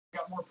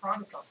more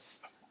product on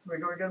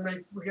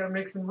it. We gotta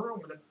make some room,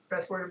 and the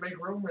best way to make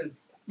room is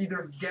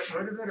either get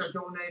rid of it or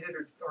donate it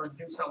or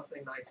do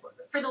something nice with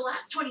it. For the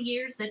last 20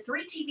 years, the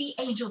 3TV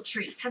Angel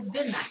Tree has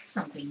been that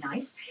something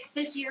nice.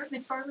 This year,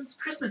 McFarland's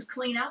Christmas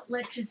cleanout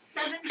led to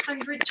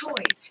 700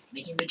 toys,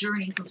 making the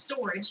journey from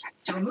storage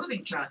to a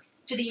moving truck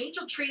to the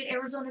Angel Tree at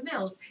Arizona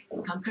Mills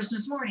come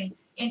Christmas morning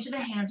into the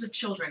hands of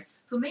children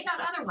who may not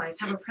otherwise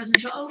have a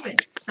present to open,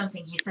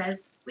 something he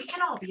says we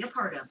can all be a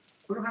part of.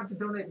 We don't have to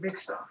donate big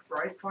stuff,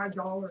 right? $5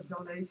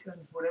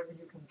 donations, whatever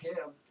you can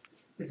give,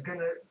 is going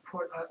to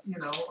put a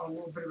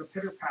little bit of a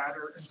pitter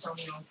patter in some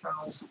young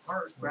child's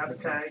heart. Grab a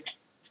tag,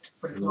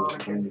 put a smile on a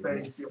kid's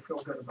face, you'll feel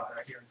good about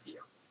it, I guarantee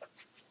you.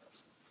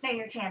 Now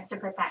your chance to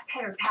put that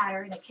pitter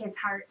patter in a kid's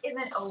heart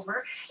isn't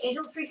over.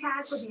 Angel Tree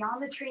tags will be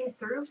on the trees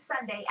through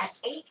Sunday at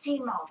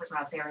 18 malls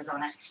across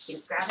Arizona. You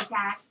just grab a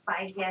tag,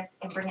 buy a gift,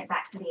 and bring it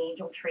back to the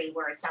Angel Tree,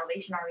 where a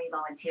Salvation Army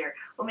volunteer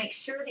will make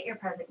sure that your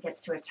present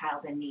gets to a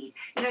child in need.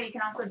 You can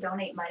also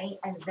donate money,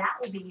 and that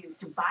will be used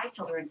to buy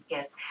children's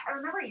gifts. And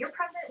remember, your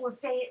present will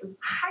stay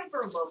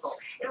hyper local.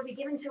 It'll be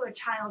given to a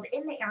child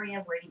in the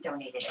area where you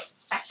donated it.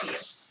 Back to you.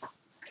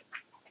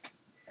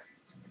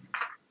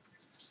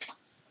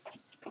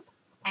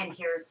 And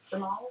here's the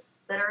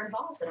malls that are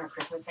involved in our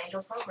Christmas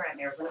Angel program: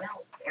 Arizona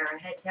Mills,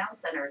 Arrowhead Town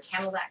Center,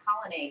 Camelback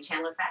Colonnade,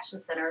 Chandler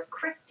Fashion Center,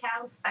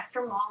 Christown,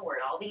 Spectrum Mall, where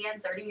it all began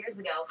 30 years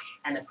ago,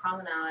 and the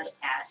Promenade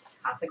at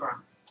Casa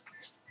Grande.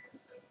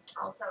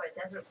 Also at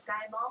Desert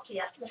Sky Mall,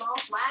 Fiesta Mall,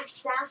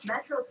 Flagstaff,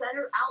 Metro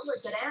Center,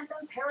 outlets at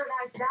Anthem,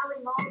 Paradise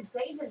Valley Mall,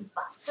 Dave &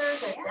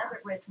 Buster's at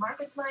Desert Ridge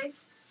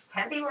Marketplace,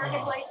 Tempe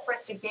Marketplace,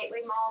 Prescott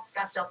Gateway Mall,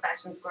 Scottsdale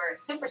Fashion Square,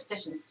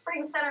 Superstition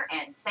Spring Center,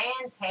 and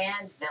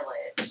Santan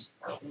Village.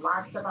 So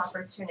lots of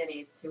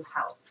opportunities to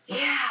help.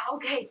 Yeah,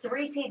 okay,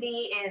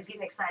 3TV is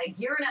getting excited.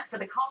 Gearing up for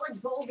the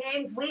College Bowl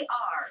games. We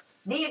are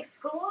the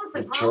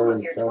exclusive home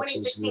of your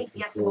 2016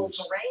 Fiesta Bowl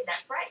Parade.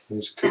 That's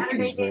right.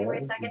 Saturday, January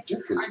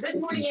 2nd. Our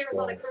Good Morning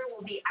Arizona crew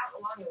will be out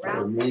along the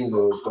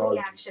route. All the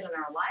action and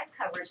our live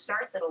coverage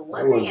starts at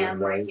 11 a.m.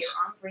 right here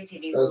on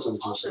 3TV. We will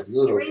also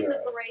stream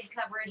the parade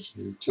coverage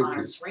on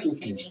our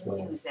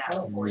 3TV News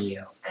app for you.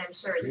 And I'm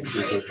sure it's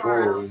pretty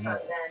far off then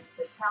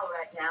to tell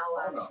right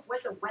now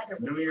what the weather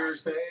will be. New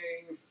Year's Day,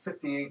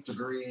 58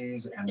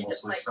 degrees and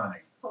mostly sunny.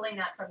 Pulling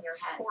that from your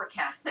head.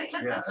 Forecasting.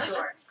 Yeah,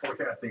 sure.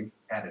 Forecasting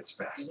at its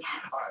best.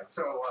 Yes. All right,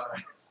 so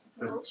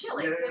it's a little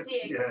chilly,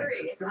 58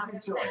 degrees. I'm going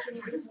to say, can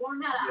you just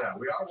warm that up? Yeah,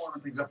 we are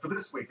warming things up for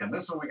this weekend.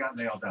 This one we got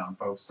nailed down,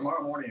 folks.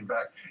 Tomorrow morning, in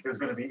fact, is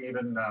going to be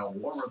even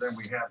warmer than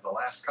we had the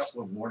last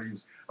couple of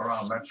mornings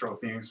around Metro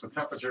Phoenix, with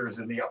temperatures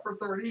in the upper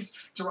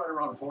 30s to right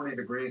around 40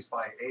 degrees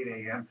by 8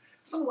 a.m.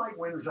 Some light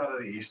winds out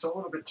of the east, so a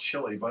little bit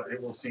chilly, but it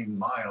will seem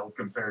mild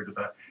compared to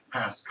the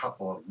past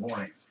couple of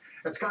mornings.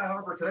 At Sky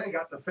Harbor today,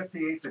 got to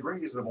 58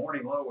 degrees. The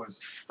morning low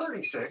was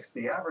 36.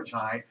 The average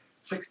high,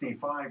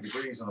 65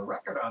 degrees, and the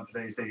record on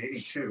today's day,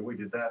 82. We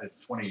did that in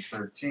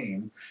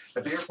 2013.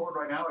 At the airport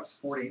right now, it's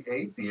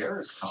 48. The air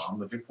is calm.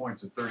 The dew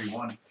point's at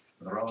 31, and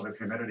the relative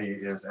humidity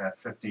is at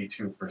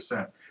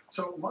 52%.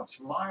 So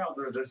much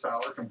milder this hour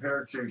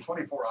compared to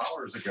 24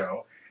 hours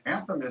ago.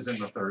 Anthem is in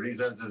the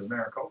 30s, as is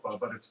Maricopa,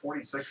 but it's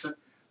 46 at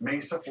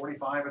Mesa,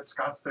 45 at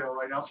Scottsdale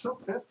right now, still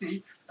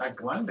 50 at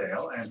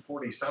Glendale, and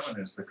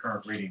 47 is the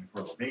current reading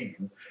for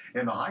Levine.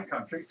 In the high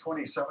country,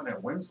 27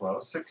 at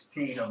Winslow,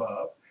 16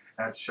 above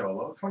at Show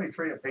Low,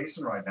 23 at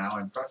Payson right now,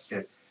 and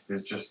Prescott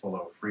is just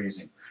below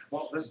freezing.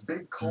 Well, this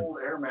big cold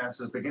air mass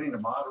is beginning to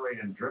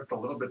moderate and drift a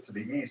little bit to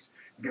the east.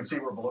 You can see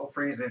we're below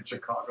freezing in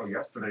Chicago.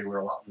 Yesterday, we were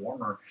a lot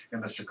warmer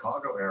in the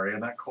Chicago area,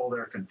 and that cold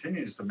air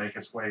continues to make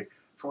its way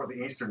toward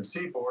the eastern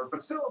seaboard,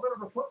 but still a bit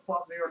of a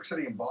flip-flop. New York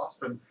City and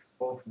Boston,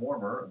 both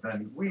warmer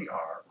than we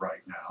are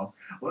right now.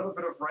 A little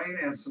bit of rain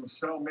and some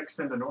snow mixed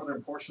into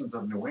northern portions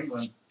of New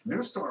England.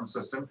 New storm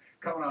system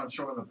coming on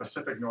shore in the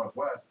Pacific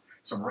Northwest.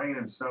 Some rain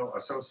and snow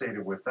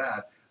associated with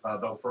that.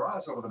 Though for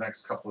us, over the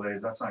next couple of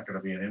days, that's not going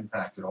to be an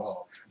impact at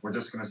all. We're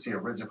just going to see a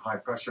ridge of high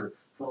pressure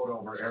float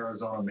over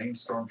Arizona. Main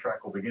storm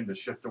track will begin to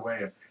shift away,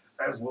 and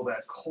as will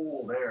that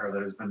cold air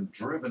that has been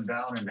driven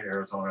down into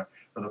Arizona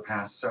for the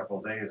past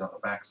several days on the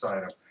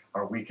backside of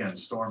our weekend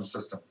storm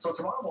system. So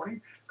tomorrow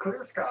morning,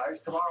 clear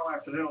skies. Tomorrow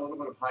afternoon, a little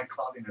bit of high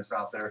cloudiness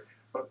out there.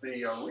 But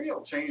the real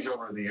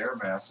changeover in the air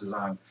mass is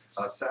on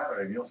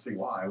Saturday, and you'll see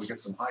why. We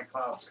get some high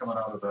clouds coming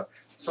out of the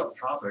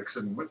subtropics,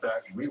 and with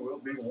that, we will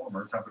be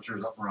warmer.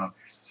 Temperatures up around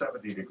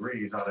 70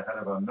 degrees out ahead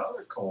of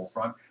another cold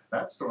front.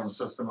 That storm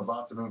system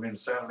about to move in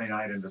Saturday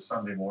night into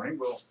Sunday morning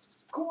will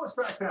cool us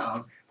back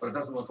down, but it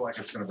doesn't look like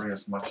it's going to bring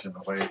us much in the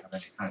way of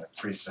any kind of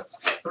precip.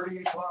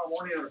 38 tomorrow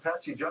morning at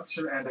Apache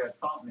Junction and at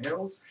Fountain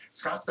Hills.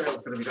 Scottsdale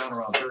is going to be down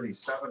around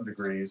 37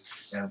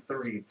 degrees and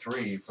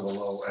 33 for the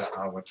low at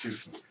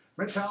Ahwatukee.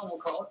 Midtown, we'll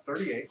call it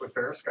 38 with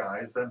fair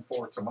skies. Then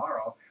for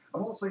tomorrow, a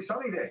mostly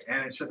sunny day,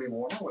 and it should be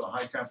warmer with a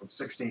high temp of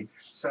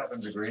 67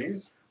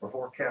 degrees. We're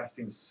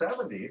forecasting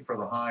 70 for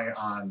the high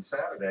on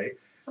Saturday,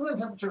 and then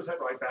temperatures head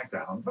right back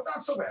down, but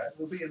not so bad.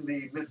 We'll be in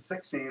the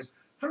mid-60s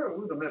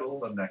through the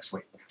middle of next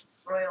week.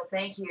 Royal,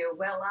 thank you.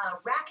 Well,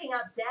 racking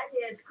up debt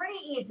is pretty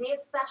easy,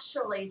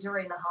 especially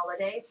during the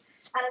holidays.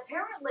 And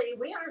apparently,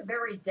 we aren't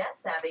very debt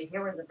savvy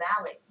here in the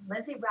Valley.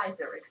 Lindsay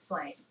Reiser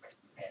explains.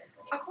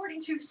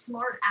 According to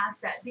Smart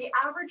Asset, the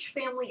average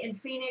family in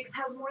Phoenix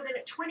has more than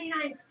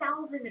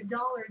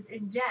 $29,000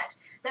 in debt.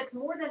 That's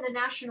more than the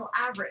national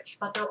average,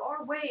 but there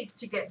are ways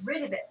to get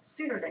rid of it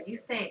sooner than you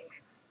think.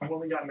 When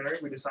we got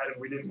married, we decided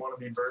we didn't want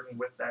to be burdened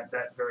with that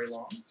debt very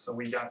long, so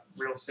we got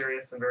real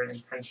serious and very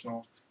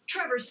intentional.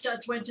 Trevor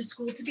Stutz went to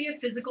school to be a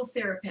physical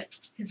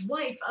therapist, his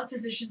wife a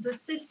physician's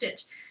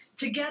assistant.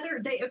 Together,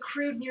 they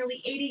accrued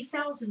nearly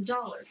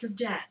 $80,000 of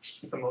debt.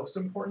 The most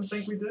important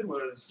thing we did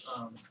was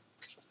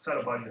set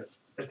a budget.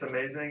 It's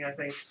amazing, I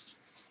think,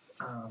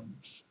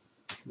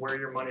 where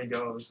your money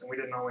goes, and we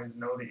didn't always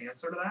know the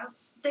answer to that.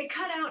 They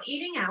cut out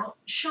eating out,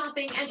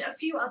 shopping, and a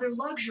few other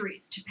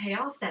luxuries to pay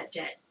off that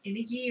debt in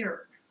a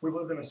year. We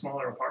lived in a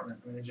smaller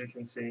apartment, as you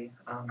can see.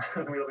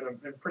 We live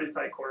in pretty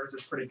tight quarters.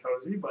 It's pretty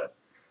cozy, but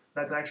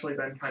that's actually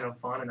been kind of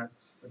fun, and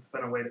it's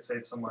been a way to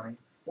save some money.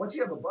 Once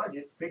you have a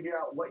budget, figure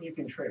out what you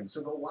can trim.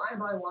 So go line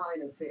by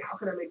line and say, how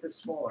can I make this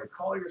smaller?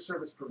 Call your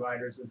service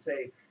providers and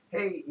say,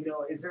 hey,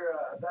 is there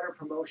a better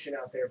promotion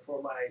out there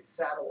for my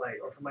satellite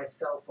or for my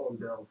cell phone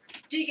bill?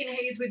 Deacon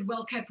Hayes with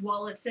Well Kept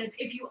Wallet says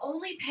if you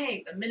only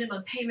pay the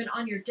minimum payment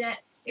on your debt,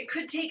 it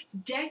could take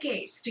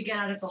decades to get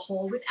out of the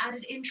hole with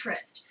added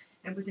interest.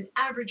 And with an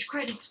average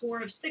credit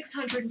score of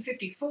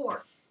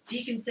 654,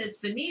 Deacon says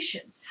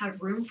Phoenicians have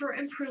room for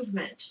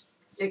improvement.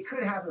 It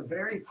could have a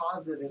very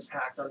positive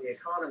impact on the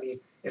economy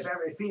if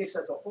Phoenix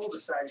as a whole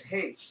decided,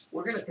 hey,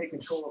 we're going to take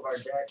control of our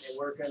debt and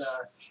we're going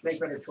to make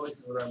better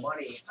choices with our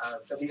money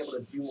to be able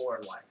to do more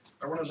in life.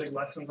 One of the big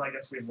lessons I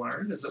guess we've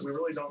learned is that we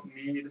really don't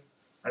need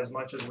as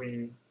much as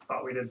we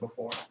thought we did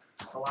before.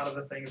 A lot of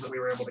the things that we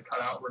were able to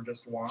cut out were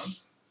just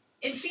wants.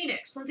 In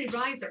Phoenix, Lindsay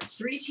Reiser,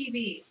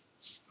 3TV.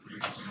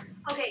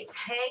 Okay,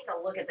 take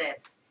a look at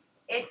this.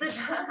 It's the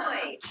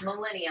toy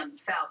Millennium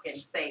Falcon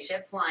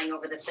spaceship flying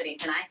over the city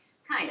tonight.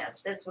 Kind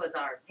of. This was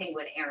our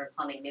Penguin Air and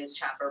Plumbing news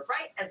chopper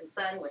right as the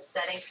sun was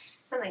setting.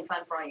 Something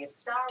fun for all you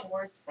Star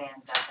Wars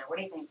fans out there. What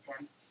do you think,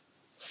 Tim?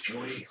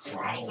 Joey,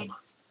 we're home.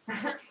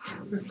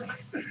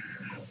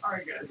 All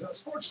right, guys.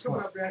 Sports coming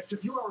up next.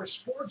 If you are a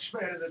sports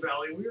fan in the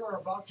Valley, we are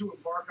about to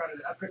embark on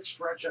an epic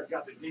stretch. I've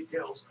got the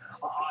details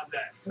on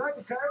that. Tonight,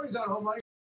 the Coyotes on home ice.